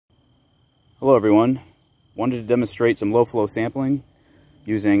Hello everyone. Wanted to demonstrate some low flow sampling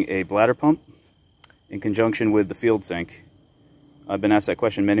using a bladder pump in conjunction with the FieldSink. I've been asked that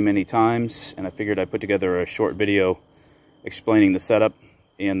question many times, and I figured I'd put together a short video explaining the setup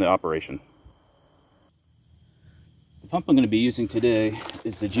and the operation. The pump I'm going to be using today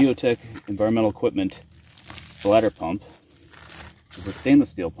is the FieldSink Environmental Equipment bladder pump, which is a stainless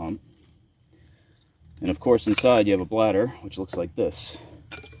steel pump. And of course inside you have a bladder, which looks like this.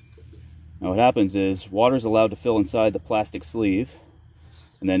 Now what happens is water is allowed to fill inside the plastic sleeve,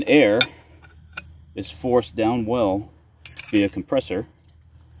 and then air is forced down well via a compressor,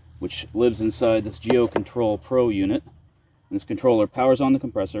 which lives inside this GeoControl Pro unit. And this controller powers on the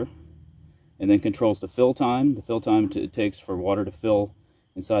compressor and then controls the fill time it takes for water to fill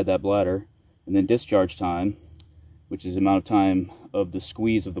inside that bladder, and then discharge time, which is the amount of time of the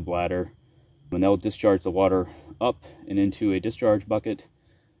squeeze of the bladder. And they'll discharge the water up and into a discharge bucket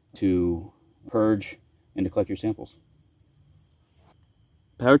to purge and to collect your samples.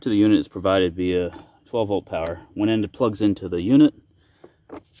 Power to the unit is provided via 12-volt power. One end plugs into the unit,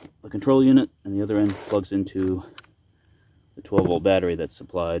 the control unit, and the other end plugs into the 12-volt battery that's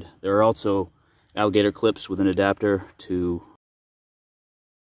supplied. There are also alligator clips with an adapter to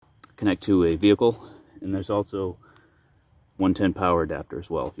connect to a vehicle, and there's also 110 power adapter as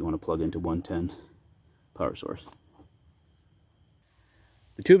well if you want to plug into 110 power source.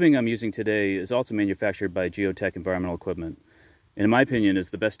 The tubing I'm using today is also manufactured by FieldSink Environmental Equipment, and in my opinion is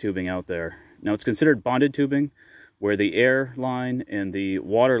the best tubing out there. Now it's considered bonded tubing, where the air line and the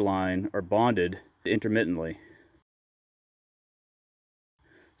water line are bonded intermittently.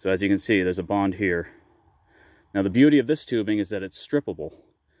 So as you can see, there's a bond here. Now the beauty of this tubing is that it's strippable,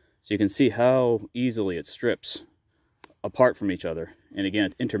 so you can see how easily it strips apart from each other. And again,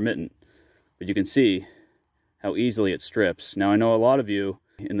 it's intermittent, but you can see how easily it strips. Now I know a lot of you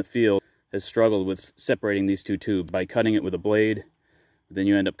in the field has struggled with separating these two tubes by cutting it with a blade. Then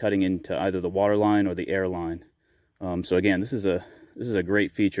you end up cutting into either the water line or the air line. So again, this is a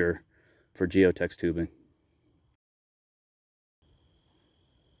great feature for FieldSink's tubing.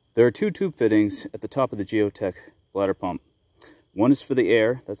 There are two tube fittings at the top of the FieldSink bladder pump. One is for the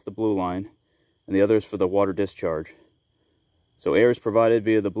air, that's the blue line, and the other is for the water discharge. So air is provided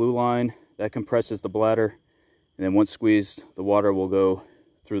via the blue line, that compresses the bladder, and then once squeezed, the water will go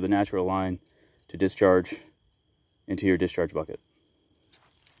through the natural line to discharge into your discharge bucket.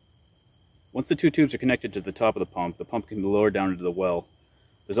 Once the two tubes are connected to the top of the pump can be lowered down into the well.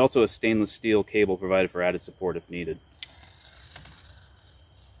 There's also a stainless steel cable provided for added support if needed.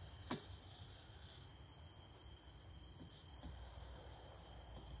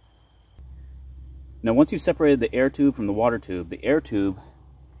 Now once you've separated the air tube from the water tube, the air tube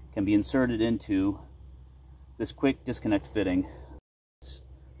can be inserted into this quick disconnect fitting. It's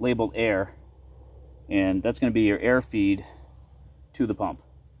labeled air, and that's going to be your air feed to the pump.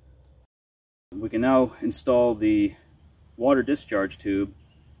 We can now install the water discharge tube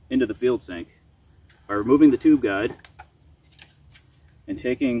into the FieldSink by removing the tube guide and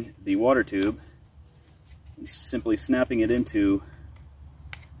taking the water tube and simply snapping it into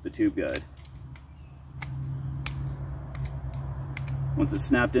the tube guide. Once it's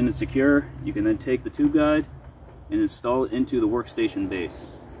snapped in and secure, you can then take the tube guide and install it into the workstation base.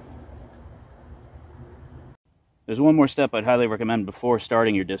 There's one more step I'd highly recommend before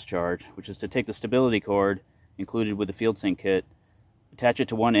starting your discharge, which is to take the stability cord included with the FieldSink kit, attach it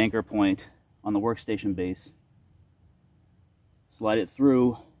to one anchor point on the workstation base, slide it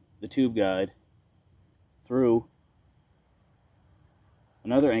through the tube guide, through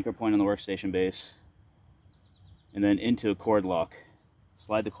another anchor point on the workstation base, and then into a cord lock.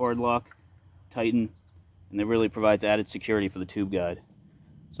 Slide the cord lock, tighten, and it really provides added security for the tube guide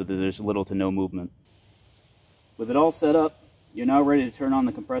so that there's little to no movement. With it all set up, you're now ready to turn on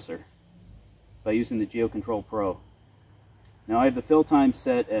the compressor by using the GeoControl Pro. Now I have the fill time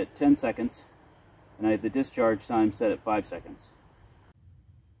set at 10 seconds and I have the discharge time set at 5 seconds.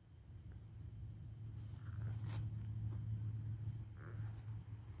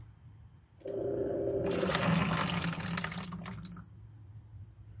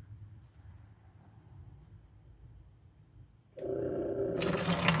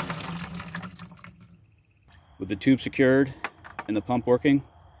 With the tube secured and the pump working,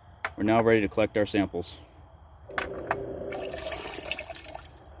 we're now ready to collect our samples.